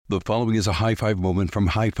The following is a high-five moment from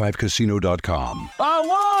highfivecasino.com. I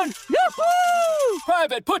won! Yahoo!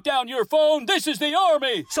 Private, put down your phone. This is the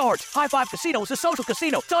Army. Sarge, High Five Casino is a social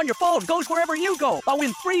casino. It's on your phone. Goes wherever you go. I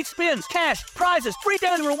win free spins, cash, prizes, free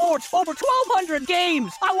daily rewards, over 1,200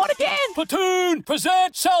 games. I won again. Platoon,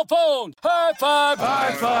 present cell phone. High Five.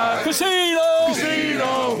 High Five. Casino.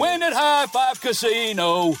 Casino. Win at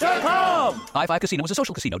highfivecasino.com. High Five Casino is a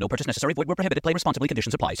social casino. No purchase necessary. Void where prohibited. Play responsibly.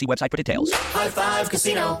 Conditions apply. See website for details. High Five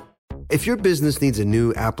Casino. If your business needs a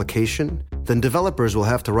new application, then developers will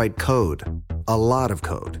have to write code. A lot of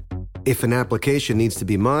code. If an application needs to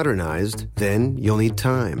be modernized, then you'll need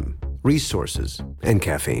time, resources, and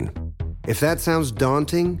caffeine. If that sounds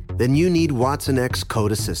daunting, then you need Watson X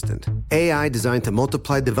Code Assistant. AI designed to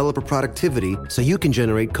multiply developer productivity so you can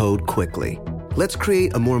generate code quickly. Let's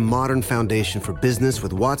create a more modern foundation for business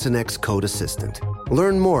with Watson X Code Assistant.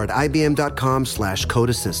 Learn more at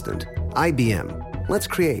ibm.com/codeassistant. IBM. Let's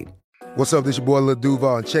create. What's up? This your boy Lil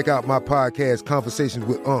Duval, and check out my podcast, Conversations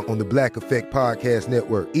with Unc, on the Black Effect Podcast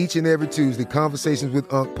Network. Each and every Tuesday, Conversations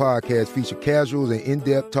with Unc podcast feature casuals and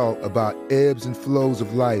in-depth talk about ebbs and flows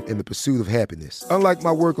of life and the pursuit of happiness. Unlike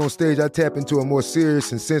my work on stage, I tap into a more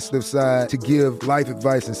serious and sensitive side to give life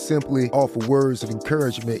advice and simply offer words of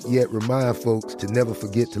encouragement, yet remind folks to never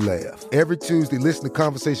forget to laugh. Every Tuesday, listen to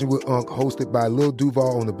Conversations with Unc, hosted by Lil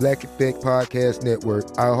Duval on the Black Effect Podcast Network,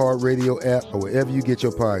 iHeartRadio app, or wherever you get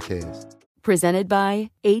your podcasts. Presented by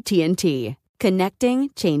AT&T. Connecting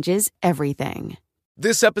changes everything.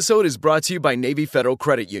 This episode is brought to you by Navy Federal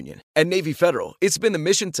Credit Union. At Navy Federal, it's been the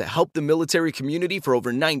mission to help the military community for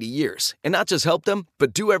over 90 years. And not just help them,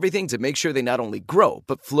 but do everything to make sure they not only grow,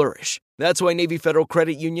 but flourish. That's why Navy Federal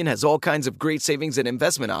Credit Union has all kinds of great savings and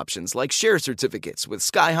investment options like share certificates with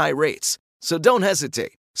sky-high rates. So don't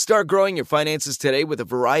hesitate. Start growing your finances today with a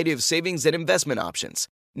variety of savings and investment options.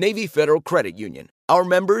 Navy Federal Credit Union. Our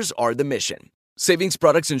members are the mission. Savings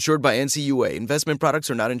products insured by NCUA. Investment products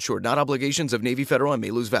are not insured, not obligations of Navy Federal and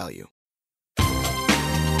may lose value.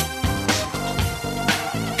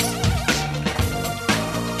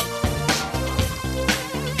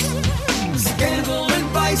 Scandal and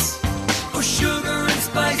vice, or sugar and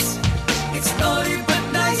spice. It's naughty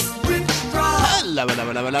but nice with Rob. Hello, hello,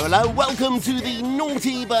 hello, hello, hello. Welcome to the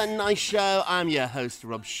Naughty But Nice Show. I'm your host,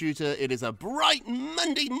 Rob Shooter. It is a bright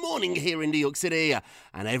Monday morning here in New York City.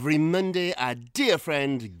 And every Monday, our dear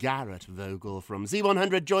friend Garrett Vogel from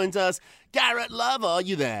Z100 joins us. Garrett, love, are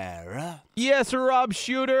you there? Yes, Rob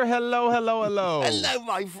Shooter. Hello, hello, hello. Hello,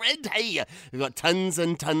 my friend. Hey, we've got tons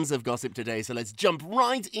and tons of gossip today, so let's jump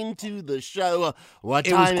right into the show. What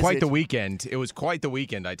time is it? It was quite the weekend. It was quite the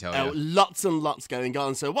weekend, I tell you. Lots and lots going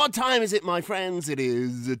on. So what time is it, my friends? It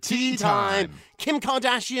is tea time. Kim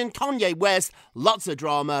Kardashian, Kanye West, lots of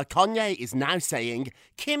drama. Kanye is now saying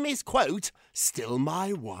Kim is, quote, still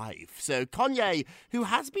my wife. So Kanye, who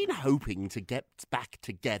has been hoping to get back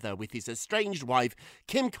together with his estranged wife,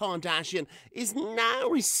 Kim Kardashian, is now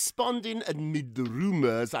responding amid the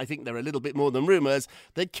rumors, I think they're a little bit more than rumors,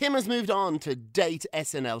 that Kim has moved on to date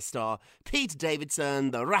SNL star Pete Davidson.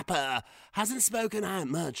 The rapper hasn't spoken out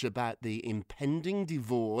much about the impending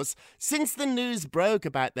divorce since the news broke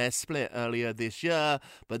about their split earlier this year,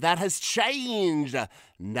 but that has changed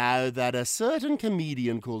now that a certain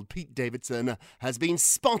comedian called Pete Davidson has been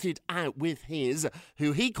spotted out with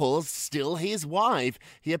who he calls still his wife.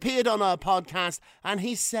 He appeared on our podcast and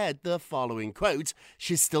he said the following, quote,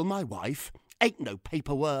 "She's still my wife. Ain't no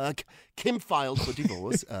paperwork." Kim filed for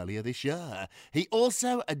divorce earlier this year. He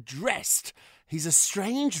also addressed his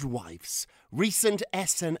estranged wife's recent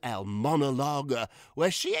SNL monologue,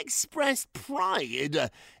 where she expressed pride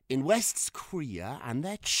in West's career and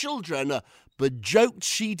their children, but joked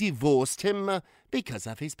she divorced him because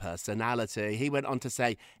of his personality. He went on to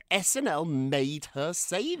say SNL made her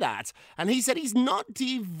say that, and he said he's not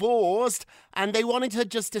divorced, and they wanted her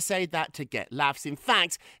just to say that to get laughs. In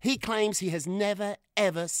fact, he claims he has never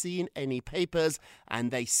ever seen any papers,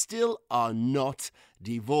 and they still are not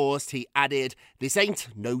divorced. He added, "This ain't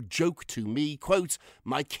no joke to me," quote,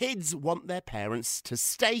 "My kids want their parents to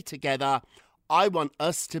stay together. I want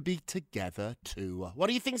us to be together too." What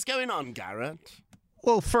do you think's going on, Garrett?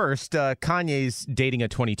 Well, first, Kanye's dating a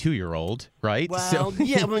 22-year-old, right? Well,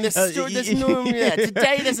 yeah, I mean,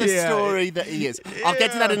 today there's a story that he is. I'll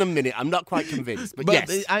get to that in a minute. I'm not quite convinced, but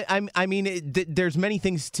yes. I mean, there's many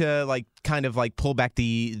things to kind of like pull back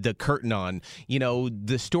the curtain on,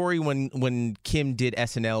 the story when Kim did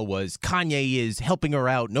SNL was Kanye is helping her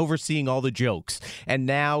out and overseeing all the jokes. And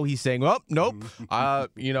now he's saying, well, nope,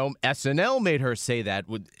 SNL made her say that.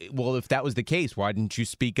 Well, if that was the case, why didn't you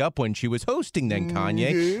speak up when she was hosting then,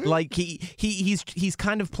 Kanye? Like he's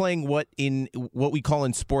kind of playing what we call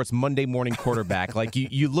in sports Monday morning quarterback. Like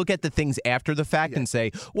you look at the things after the fact and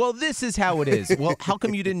say, well, this is how it is. Well, how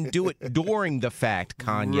come you didn't do it during the fact,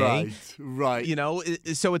 Kanye? Right.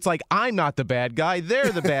 So it's like, I'm not the bad guy,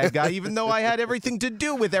 they're the bad guy, even though I had everything to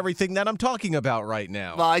do with everything that I'm talking about right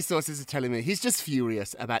now. My sources are telling me he's just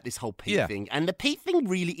furious about this whole Pete thing. And the Pete thing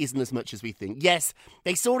really isn't as much as we think. Yes,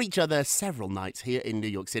 they saw each other several nights here in New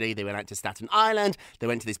York City. They went out to Staten Island. They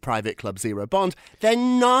went to this private club, Zero Bond. They're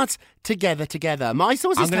not together. My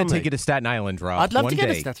sources I'm going to take you to Staten Island, Rob. I'd love to go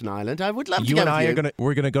to Staten Island. I would love to go You and I with are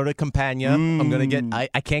we're going to go to Campania. I'm going to get,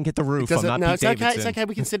 I can't get the roof. I'm not Pete Davidson. It's okay.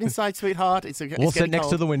 We can sit inside, sweetheart. It's okay. We'll sit next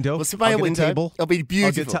to the window. We'll sit by a window. Table. It'll be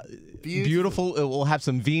beautiful. Beautiful. We'll have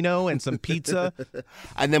some vino and some pizza.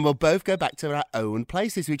 And then we'll both go back to our own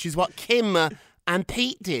places, which is what Kim and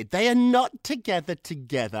Pete did. They are not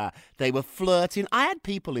together. They were flirting. I had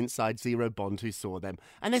people inside Zero Bond who saw them,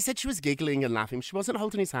 and they said she was giggling and laughing. She wasn't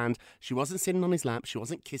holding his hand. She wasn't sitting on his lap. She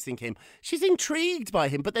wasn't kissing him. She's intrigued by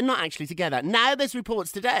him, but they're not actually together. Now there's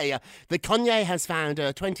reports today that Kanye has found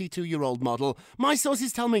a 22-year-old model. My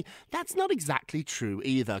sources tell me that's not exactly true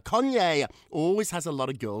either. Kanye always has a lot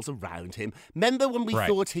of girls around him. Remember when we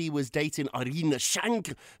thought he was dating Irina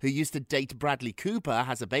Shayk, who used to date Bradley Cooper,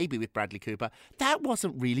 has a baby with Bradley Cooper? That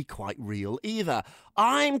wasn't really quite real either.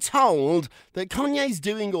 I'm told that Kanye's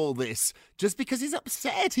doing all this just because he's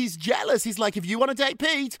upset, he's jealous. He's like, if you want to date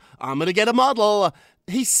Pete, I'm going to get a model.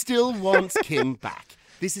 He still wants Kim back.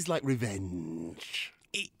 This is like revenge.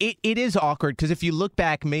 It is awkward because if you look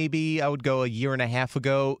back, maybe I would go a year and a half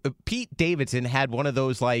ago, Pete Davidson had one of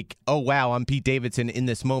those like, oh, wow, I'm Pete Davidson in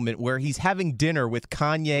this moment where he's having dinner with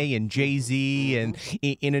Kanye and Jay-Z and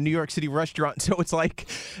in a New York City restaurant. So it's like,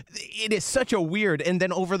 it is such a weird. And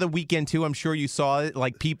then over the weekend, too, I'm sure you saw it,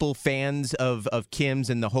 like people, fans of Kim's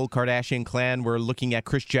and the whole Kardashian clan were looking at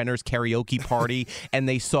Kris Jenner's karaoke party and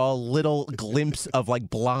they saw a little glimpse of like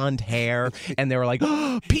blonde hair and they were like,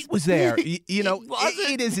 oh, Pete was there.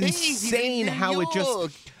 It is insane how it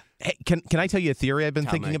just... Hey, can I tell you a theory I've been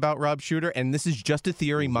thinking about, Rob Shooter? And this is just a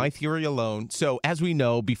theory, my theory alone. So, as we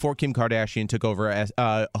know, before Kim Kardashian took over,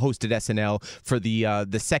 hosted SNL for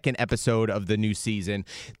the second episode of the new season,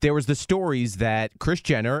 there was the stories that Kris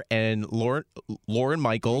Jenner and Lorne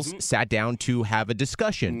Michaels sat down to have a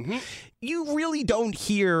discussion. You really don't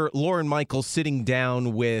hear Lorne Michaels sitting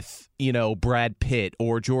down with, Brad Pitt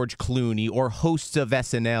or George Clooney or hosts of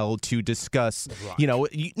SNL to discuss,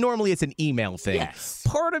 normally it's an email thing. Yes.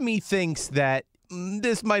 Part of me thinks that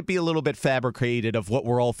this might be a little bit fabricated of what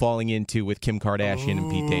we're all falling into with Kim Kardashian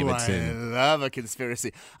and Pete Davidson. I love a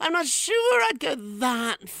conspiracy. I'm not sure I'd go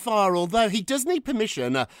that far, although he does need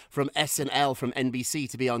permission from SNL, from NBC,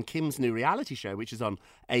 to be on Kim's new reality show, which is on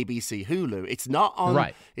ABC Hulu. It's not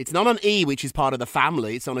on It's not on E, which is part of the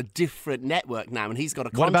family. It's on a different network now, and he's got a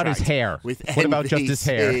contract. What about his hair? With what about just his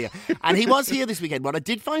hair? And he was here this weekend. What I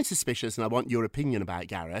did find suspicious, and I want your opinion about,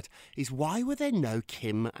 Garrett, is why were there no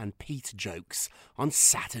Kim and Pete jokes on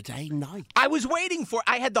Saturday night? I was waiting for...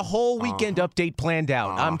 I had the whole weekend update planned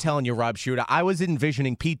out. I'm telling you, Rob Shooter, I was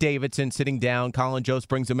envisioning Pete Davidson sitting down. Colin Jost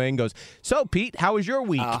brings him in and goes, so, Pete, how was your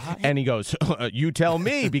week? And he goes, you tell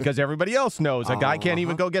me, because everybody else knows. A guy can't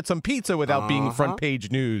even go get some pizza without being front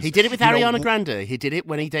page news. He did it with Ariana Grande. He did it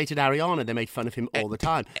when he dated Ariana. They made fun of him all the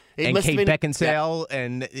time. And Kate Beckinsale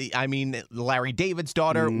and, Larry David's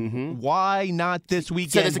daughter. Why not this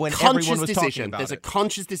weekend when everyone was talking about it? There's a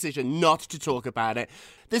conscious decision not to talk about it.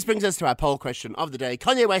 This brings us to our poll question of the day.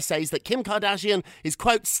 Kanye West says that Kim Kardashian is,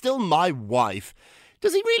 quote, still my wife.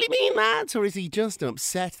 Does he really mean that, or is he just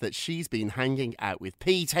upset that she's been hanging out with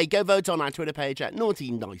Pete? Hey, go vote on our Twitter page at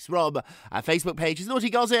Naughty Nice Rob. Our Facebook page is Naughty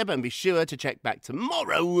Gossip, and be sure to check back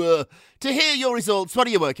tomorrow to hear your results. What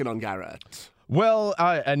are you working on, Garrett? Well,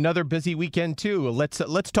 another busy weekend, too.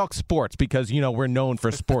 Let's talk sports because, we're known for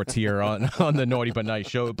sports here on the Naughty But Nice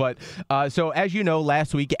show. But so as you know,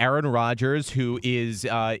 last week, Aaron Rodgers, who is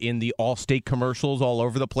in the Allstate commercials all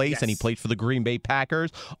over the place, and he played for the Green Bay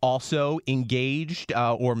Packers, also engaged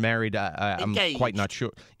or married, I'm quite not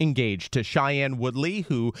sure, engaged to Shailene Woodley,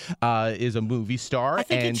 who is a movie star. I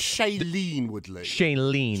think it's Shailene Woodley.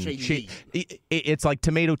 Shailene. It's like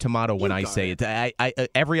tomato when I say it. I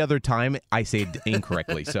every other time I say portrayed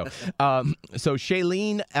incorrectly. So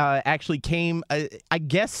Shailene actually came, I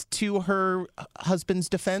guess, to her husband's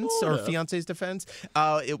defense or fiance's defense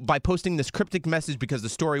by posting this cryptic message, because the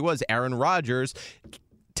story was Aaron Rodgers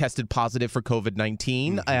tested positive for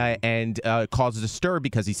COVID-19 and caused a stir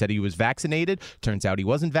because he said he was vaccinated. Turns out he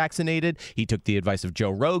wasn't vaccinated. He took the advice of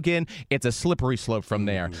Joe Rogan. It's a slippery slope from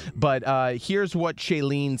there. But here's what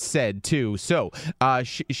Shailene said too. So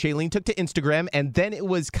Shailene took to Instagram, and then it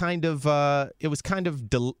was taken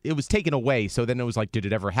away. So then it was like, did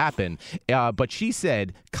it ever happen? But she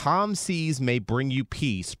said, "Calm seas may bring you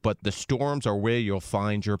peace, but the storms are where you'll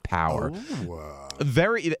find your power."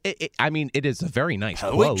 It is a very nice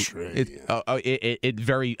quote. It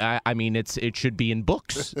should be in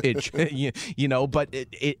books. But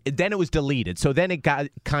then it was deleted. So then it got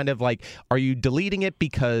kind of like, are you deleting it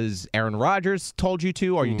because Aaron Rodgers told you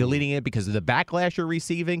to? Are you deleting it because of the backlash you're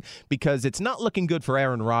receiving? Because it's not looking good for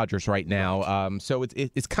Aaron Rodgers right now. So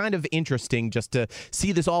it's kind of interesting just to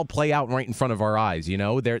see this all play out right in front of our eyes.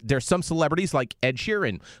 There's some celebrities like Ed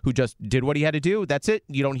Sheeran who just did what he had to do. That's it.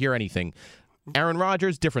 You don't hear anything. Aaron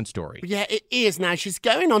Rodgers, different story. Yeah, it is. Now, she's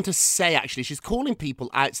going on to say, actually, she's calling people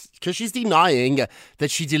out because she's denying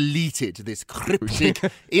that she deleted this cryptic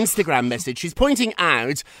Instagram message. She's pointing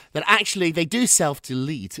out that actually they do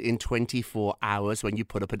self-delete in 24 hours when you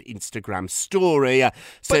put up an Instagram story.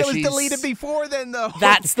 But it was deleted before then, though.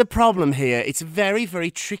 That's the problem here. It's very,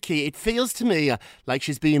 very tricky. It feels to me like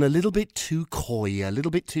she's being a little bit too coy, a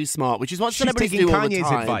little bit too smart, which is what celebrities do all the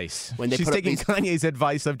time. Advice. She's taking Kanye's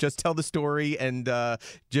advice of just tell the story and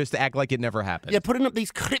just act like it never happened. Yeah, putting up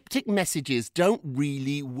these cryptic messages don't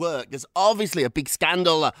really work. There's obviously a big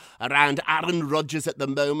scandal around Aaron Rodgers at the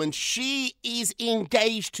moment. She is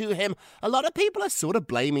engaged to him. A lot of people are sort of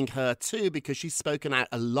blaming her too because she's spoken out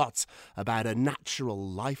a lot about a natural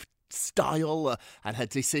lifestyle and her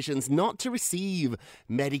decisions not to receive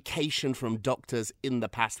medication from doctors in the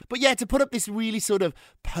past. But yeah, to put up this really sort of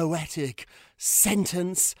poetic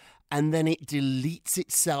sentence and then it deletes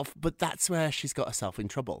itself, but that's where she's got herself in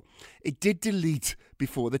trouble. It did delete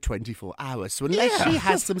before the 24 hours, so unless she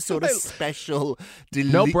has some sort of special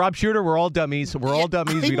delete... Nope, Rob Shooter, we're all dummies. We're all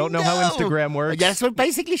dummies. We don't know how Instagram works. Yeah, so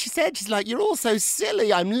basically she said, she's like, you're all so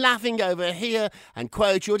silly. I'm laughing over here. And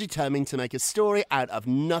quote, you're determined to make a story out of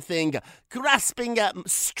nothing. Grasping at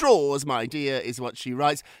straws, my dear, is what she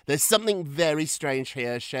writes. There's something very strange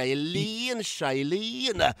here,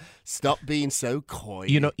 Shailene. Stop being so coy.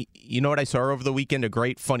 You know what I saw over the weekend? A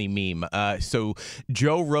great funny meme. So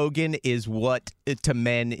Joe Rogan is what to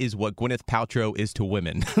men is what Gwyneth Paltrow is to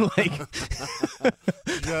women.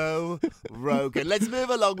 Joe Rogan. Let's move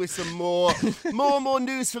along with some more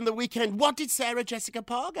news from the weekend. What did Sarah Jessica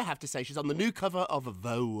Parker have to say? She's on the new cover of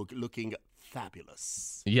Vogue, looking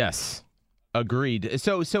fabulous. Yes. Agreed.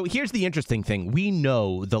 So here's the interesting thing. We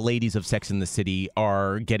know the ladies of Sex and the City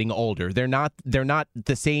are getting older. They're not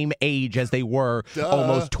the same age as they were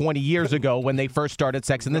almost 20 years ago when they first started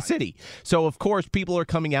Sex and the City. So of course people are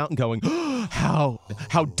coming out and going, how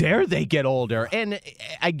dare they get older? And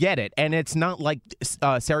I get it. And it's not like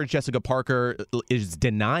Sarah Jessica Parker is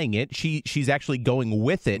denying it. She's actually going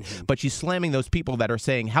with it, but she's slamming those people that are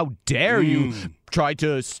saying, how dare you try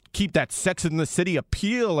to keep that Sex and the City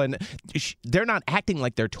appeal. And they're not acting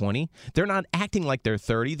like they're 20. They're not acting like they're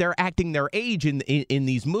 30. They're acting their age in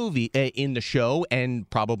these in the show and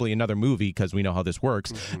probably another movie because we know how this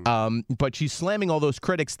works. But she's slamming all those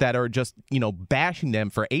critics that are just, bashing them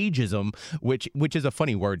for ageism, which is a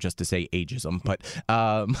funny word just to say ageism.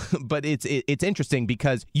 But it's interesting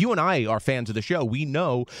because you and I are fans of the show. We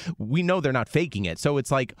know they're not faking it. So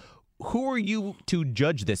it's like, who are you to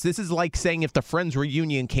judge this? This is like saying if the Friends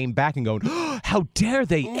reunion came back and going, how dare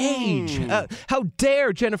they age? How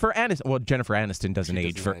dare Jennifer Aniston? Well, Jennifer Aniston doesn't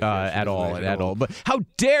age at all. But how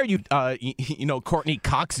dare you, Courtney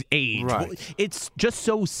Cox age? Right. It's just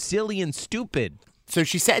so silly and stupid. So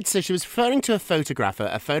she was referring to a photograph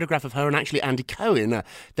of her and actually Andy Cohen.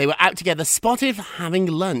 They were out together, spotted having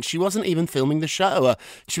lunch. She wasn't even filming the show.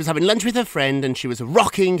 She was having lunch with her friend and she was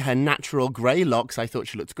rocking her natural grey locks. I thought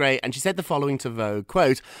she looked great. And she said the following to Vogue,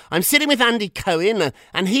 quote, I'm sitting with Andy Cohen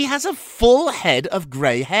and he has a full head of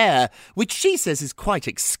grey hair, which she says is quite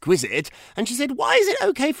exquisite. And she said, why is it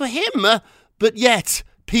okay for him? But yet...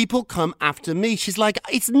 people come after me. She's like,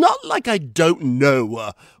 it's not like I don't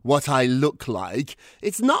know what I look like.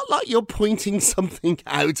 It's not like you're pointing something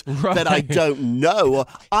out that I don't know.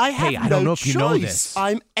 I don't know if you know this.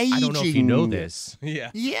 I'm aging. I don't know if you know this.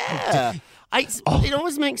 Yeah. It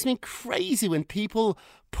always makes me crazy when people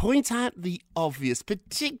point out the obvious,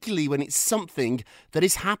 particularly when it's something that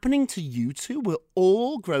is happening to you two. We're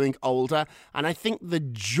all growing older, and I think the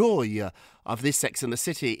joy of this Sex and the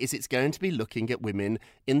City is it's going to be looking at women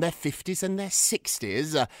in their 50s and their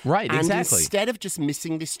 60s. Right, and exactly. Instead of just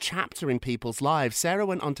missing this chapter in people's lives, Sarah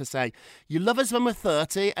went on to say, you love us when we're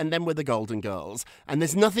 30 and then we're the Golden Girls. And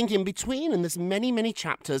there's nothing in between, and there's many, many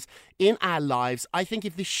chapters in our lives. I think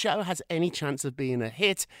if this show has any chance of being a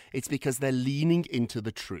hit, it's because they're leaning into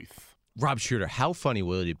the truth. Rob Schuster, how funny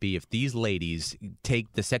would it be if these ladies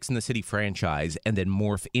take the Sex and the City franchise and then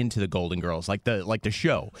morph into the Golden Girls, like the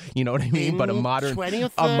show? You know what I mean? In but a modern 20 or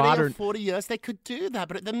 30 or 40 years, they could do that.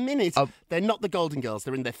 But at the minute, they're not the Golden Girls.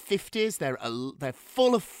 They're in their 50s. They're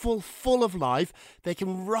full of life. They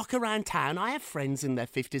can rock around town. I have friends in their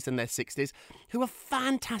 50s and their 60s who are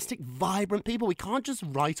fantastic, vibrant people. We can't just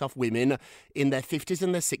write off women in their 50s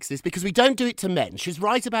and their 60s because we don't do it to men. She's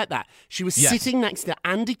right about that. She was sitting next to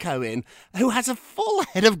Andy Cohen, who has a full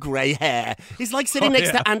head of grey hair. He's like sitting next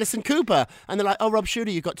to Anderson Cooper. And they're like, oh, Rob Schuster,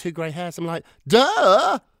 you've got 2 grey hairs. I'm like,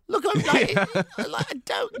 duh. Look, I'm like, I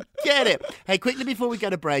don't get it. Hey, quickly before we go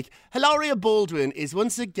to break, Hilaria Baldwin is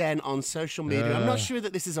once again on social media. I'm not sure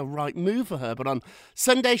that this is a right move for her, but on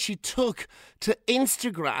Sunday she took to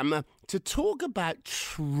Instagram to talk about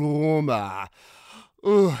trauma.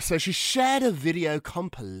 So she shared a video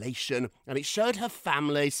compilation and it showed her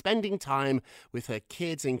family spending time with her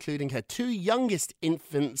kids, including her 2 youngest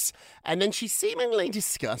infants. And then she seemingly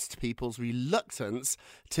discussed people's reluctance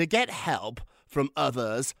to get help from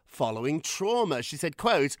others following trauma. She said,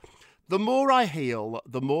 quote, "The more I heal,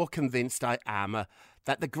 the more convinced I am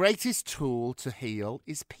that the greatest tool to heal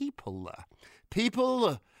is people.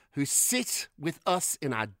 People who sit with us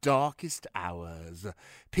in our darkest hours.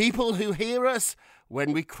 People who hear us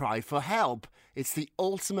when we cry for help. It's the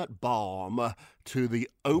ultimate balm to the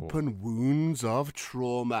open wounds of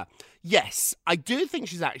trauma." Yes, I do think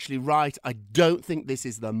she's actually right. I don't think this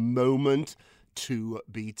is the moment to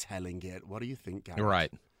be telling it. What do you think, Garrett? Right.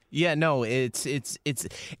 Yeah, no, it's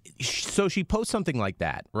so she posts something like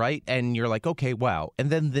that, right? And you're like, okay, wow. And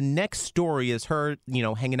then the next story is her,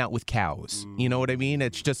 hanging out with cows. You know what I mean?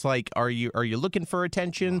 It's just like, are you looking for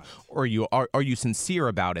attention, or are you sincere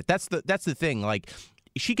about it? That's the thing. Like,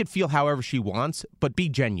 she could feel however she wants, but be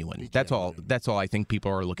genuine. That's all I think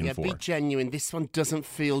people are looking for. Be genuine. This one doesn't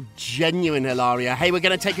feel genuine, Hilaria. Hey, we're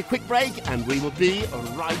going to take a quick break, and we will be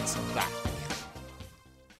right back.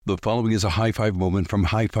 The following is a high-five moment from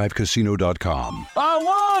highfivecasino.com. I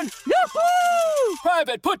won! Yahoo!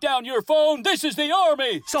 Private, put down your phone. This is the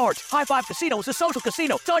Army. Sarge, High Five Casino is a social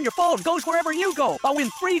casino. It's on your phone, goes wherever you go. I win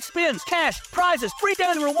free spins, cash, prizes, free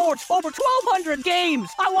daily rewards, over 1,200 games.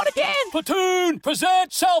 I won again! Platoon,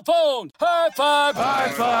 present cell phone. High Five. High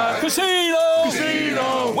Five. Casino.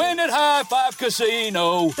 Casino. Win at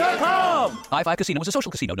highfivecasino.com. High Five Casino is a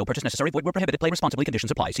social casino. No purchase necessary. Void where prohibited. Play responsibly.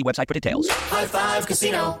 Conditions apply. See website for details. High Five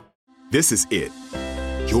Casino. This is it.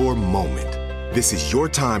 Your moment. This is your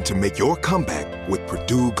time to make your comeback with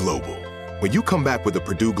Purdue Global. When you come back with a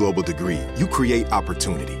Purdue Global degree, you create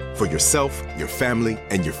opportunity for yourself, your family,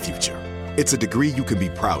 and your future. It's a degree you can be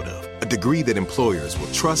proud of, a degree that employers will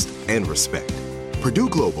trust and respect. Purdue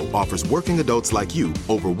Global offers working adults like you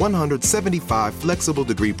over 175 flexible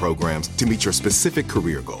degree programs to meet your specific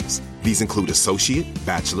career goals. These include associate,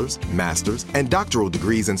 bachelor's, master's, and doctoral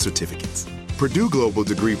degrees and certificates. Purdue Global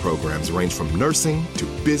degree programs range from nursing to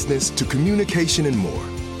business to communication and more.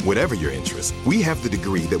 Whatever your interest, we have the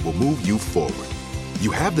degree that will move you forward.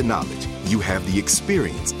 You have the knowledge, you have the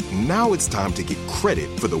experience. Now it's time to get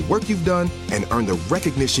credit for the work you've done and earn the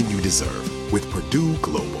recognition you deserve with Purdue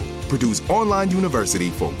Global, Purdue's online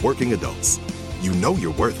university for working adults. You know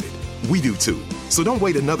you're worth it. We do too. So don't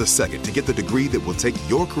wait another second to get the degree that will take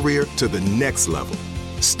your career to the next level.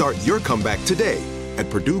 Start your comeback today at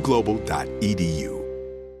purdueglobal.edu.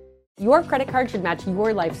 Your credit card should match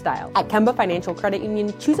your lifestyle. At Kemba Financial Credit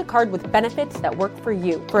Union, choose a card with benefits that work for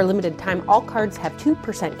you. For a limited time, all cards have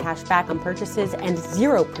 2% cash back on purchases and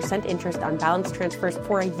 0% interest on balance transfers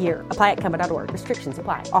for a year. Apply at Kemba.org. Restrictions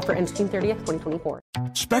apply. Offer ends June 30th, 2024.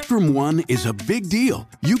 Spectrum One is a big deal.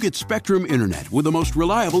 You get Spectrum Internet with the most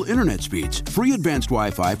reliable internet speeds, free advanced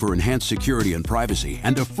Wi-Fi for enhanced security and privacy,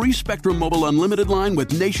 and a free Spectrum Mobile Unlimited line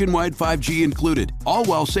with nationwide 5G included, all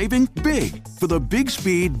while saving big. For the big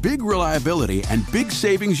speed, big reliability, and big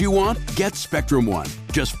savings you want, get Spectrum One.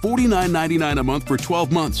 Just $49.99 a month for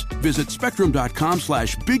 12 months. Visit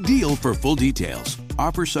spectrum.com/big deal for full details.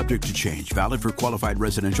 Offer subject to change. Valid for qualified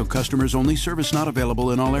residential customers only. Service not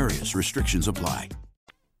available in all areas. Restrictions apply.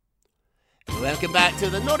 Welcome back to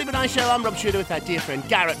the Naughty But Nice Show. I'm Rob Shooter with our dear friend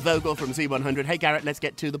Garrett Vogel from Z100. Hey, Garrett, let's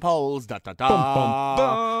get to the polls. Da, da, da. Bum, bum,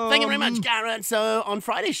 bum. Thank you very much, Garrett. So, on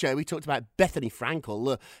Friday's show, we talked about Bethany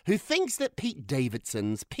Frankel, who thinks that Pete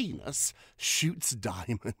Davidson's penis shoots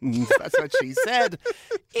diamonds. That's what she said.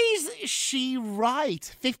 Is she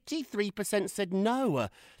right? 53% said no.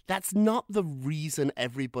 That's not the reason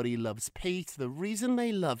everybody loves Pete. The reason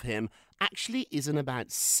they love him actually isn't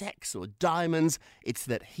about sex or diamonds. It's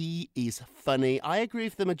that he is funny. I agree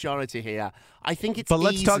with the majority here. I think it's But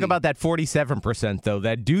let's easy. talk about that 47%, though,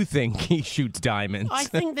 that do think he shoots diamonds. I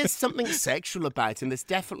think there's something sexual about him. There's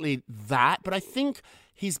definitely that. But I think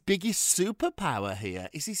his biggest superpower here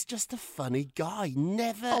is he's just a funny guy.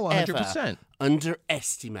 Never, 100%. ever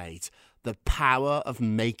underestimate the power of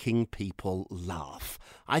making people laugh.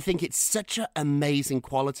 I think it's such an amazing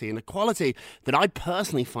quality, and a quality that I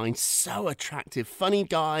personally find so attractive. Funny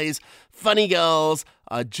guys, funny girls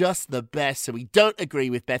are just the best, so we don't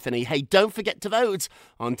agree with Bethany. Hey, don't forget to vote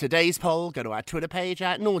on today's poll. Go to our Twitter page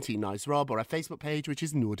at Naughty Nice Rob, or our Facebook page, which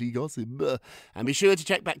is Naughty Gossip. And be sure to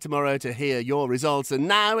check back tomorrow to hear your results. And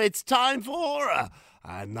now it's time for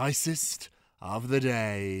our nicest of the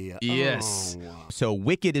day. Yes. Oh. So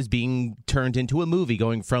Wicked is being turned into a movie,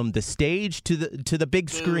 going from the stage to the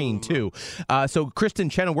big screen too. So Kristen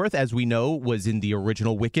Chenoweth, as we know, was in the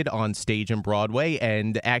original Wicked on stage and Broadway,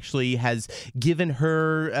 and actually has given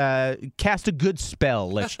her cast a good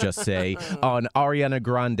spell, let's just say, on Ariana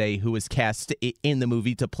Grande, who was cast in the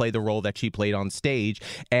movie to play the role that she played on stage.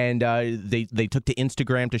 And they took to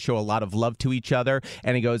Instagram to show a lot of love to each other.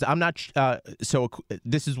 And he goes, so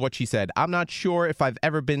this is what she said: "I'm not sure if I've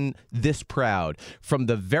ever been this proud. From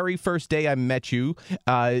the very first day I met you,"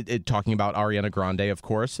 talking about Ariana Grande, of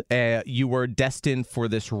course, "you were destined for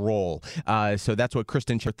this role." So that's what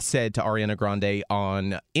Kristen said to Ariana Grande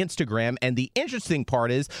on Instagram. And the interesting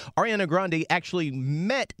part is Ariana Grande actually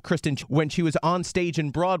met Kristen when she was on stage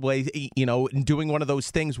in Broadway, doing one of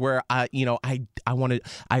those things where, I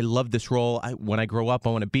love this role. When I grow up, I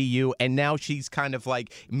want to be you. And now she's kind of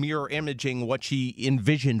like mirror imaging what she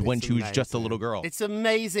envisioned when she was just a little girl. It's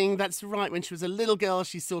amazing. That's right. When she was a little girl,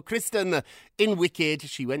 she saw Kristen in Wicked.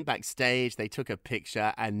 She went backstage. They took a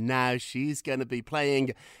picture, and now she's going to be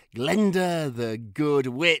playing Glenda the Good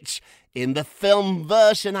Witch in the film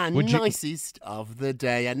version, our nicest of the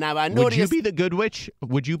day. And now our Would you be the Good Witch?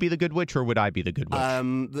 Would you be the Good Witch, or would I be the Good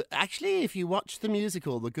Witch? Actually, if you watch the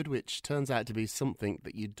musical, The Good Witch turns out to be something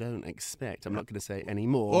that you don't expect. I'm not going to say any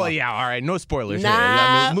more. Well, yeah, all right. No spoilers.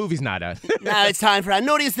 Nah. The movie's not out. Now it's time for our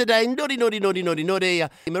naughtiest of the day. Naughty, naughty, naughty, naughty, naughty.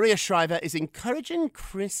 Maria Shriver is encouraging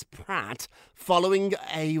Chris Pratt following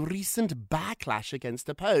a recent backlash against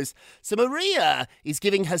her post. So Maria is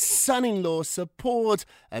giving her son-in-law support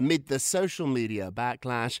amid the social media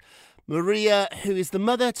backlash. Maria, who is the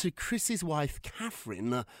mother to Chris's wife,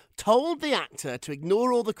 Catherine, told the actor to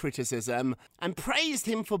ignore all the criticism and praised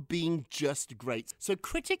him for being just great. So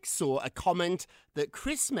critics saw a comment that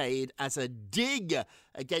Chris made as a dig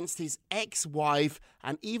against his ex-wife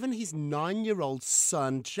and even his 9-year-old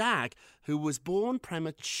son, Jack, who was born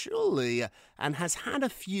prematurely and has had a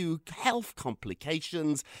few health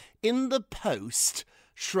complications. In the post,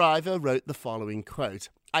 Shriver wrote the following quote: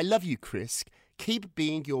 "I love you, Chris. Keep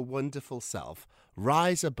being your wonderful self.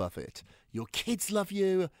 Rise above it. Your kids love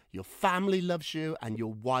you, your family loves you, and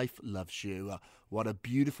your wife loves you. What a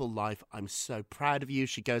beautiful life. I'm so proud of you."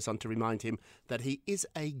 She goes on to remind him that he is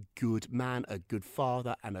a good man, a good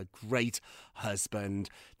father, and a great husband.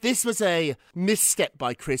 This was a misstep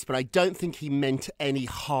by Chris, but I don't think he meant any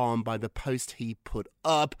harm by the post he put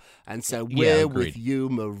up. And so we're with you,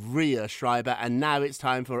 Maria Shriver. And now it's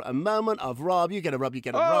time for a moment of Rob. You get a Rob, you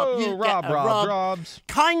get a Rob, you get a Rob. Robs.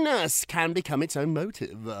 Kindness can become its own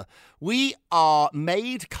motive. We are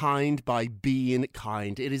made kind by being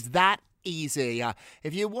kind. It is that easy.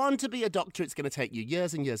 If you want to be a doctor, it's going to take you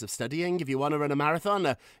years and years of studying. If you want to run a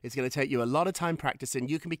marathon, it's going to take you a lot of time practicing.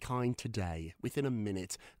 You can be kind today, within a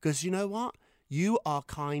minute. Because you know what? You are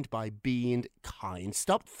kind by being kind.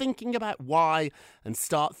 Stop thinking about why and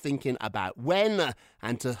start thinking about when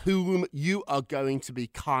and to whom you are going to be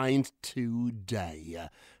kind today.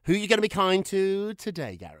 Who are you going to be kind to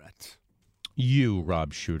today, Garrett? You,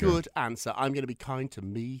 Rob Shooter. Good answer. I'm going to be kind to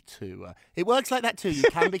me too. It works like that too. You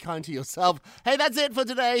can be kind to yourself. Hey, that's it for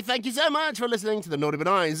today. Thank you so much for listening to the Naughty But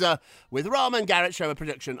Nice with Rob and Garrett Show, a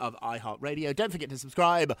production of iHeartRadio. Don't forget to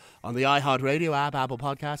subscribe on the iHeartRadio app, Apple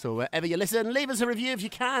Podcasts, or wherever you listen. Leave us a review if you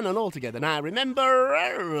can. And all together now,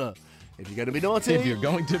 remember, if you're going to be naughty, if you're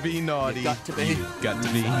going to be naughty, you've got to be. You've got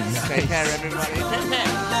to be nice. Take care, everybody.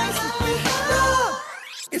 Take care.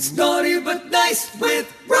 It's Naughty But Nice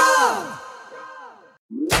with Rob.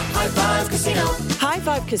 High Five Casino. High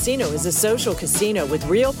Five Casino is a social casino with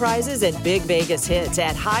real prizes and big Vegas hits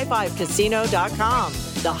at highfivecasino.com.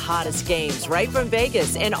 The hottest games right from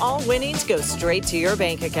Vegas, and all winnings go straight to your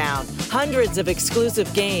bank account. Hundreds of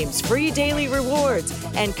exclusive games, free daily rewards,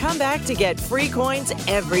 and come back to get free coins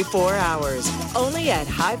every 4 hours. Only at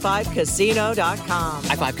highfivecasino.com.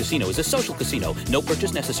 High Five Casino is a social casino. No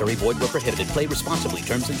purchase necessary. Void where prohibited. Play responsibly.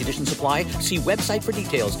 Terms and conditions apply. See website for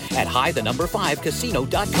details at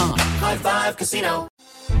high5casino.com. High Five Casino.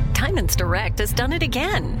 Diamonds Direct has done it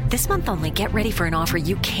again. This month only, get ready for an offer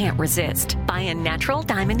you can't resist. Buy a natural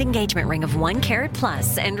diamond engagement ring of 1 carat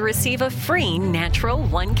plus and receive a free natural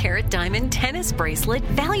 1 carat diamond tennis bracelet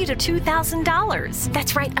valued at $2,000.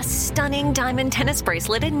 That's right, a stunning diamond tennis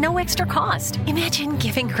bracelet at no extra cost. Imagine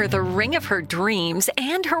giving her the ring of her dreams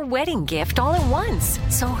and her wedding gift all at once.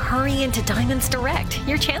 So hurry into Diamonds Direct.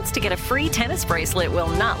 Your chance to get a free tennis bracelet will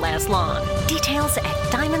not last long. Details at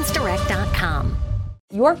diamondsdirect.com.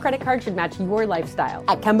 Your credit card should match your lifestyle.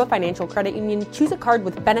 At Kemba Financial Credit Union, choose a card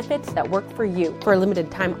with benefits that work for you. For a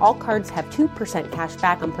limited time, all cards have 2% cash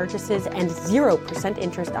back on purchases and 0%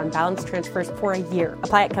 interest on balance transfers for a year.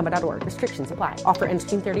 Apply at Kemba.org. Restrictions apply. Offer ends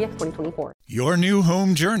June 30th, 2024. Your new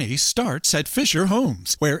home journey starts at Fisher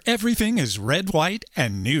Homes, where everything is red, white,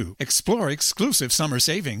 and new. Explore exclusive summer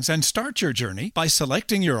savings and start your journey by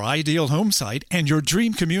selecting your ideal home site and your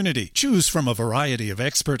dream community. Choose from a variety of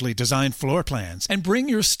expertly designed floor plans and bring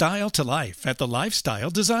your style to life at the Lifestyle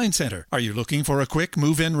Design Center. Are you looking for a quick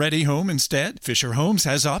move-in ready home instead? Fisher Homes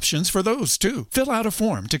has options for those too. Fill out a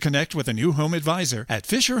form to connect with a new home advisor at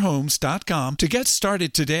fisherhomes.com to get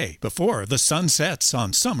started today before the sun sets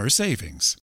on summer savings.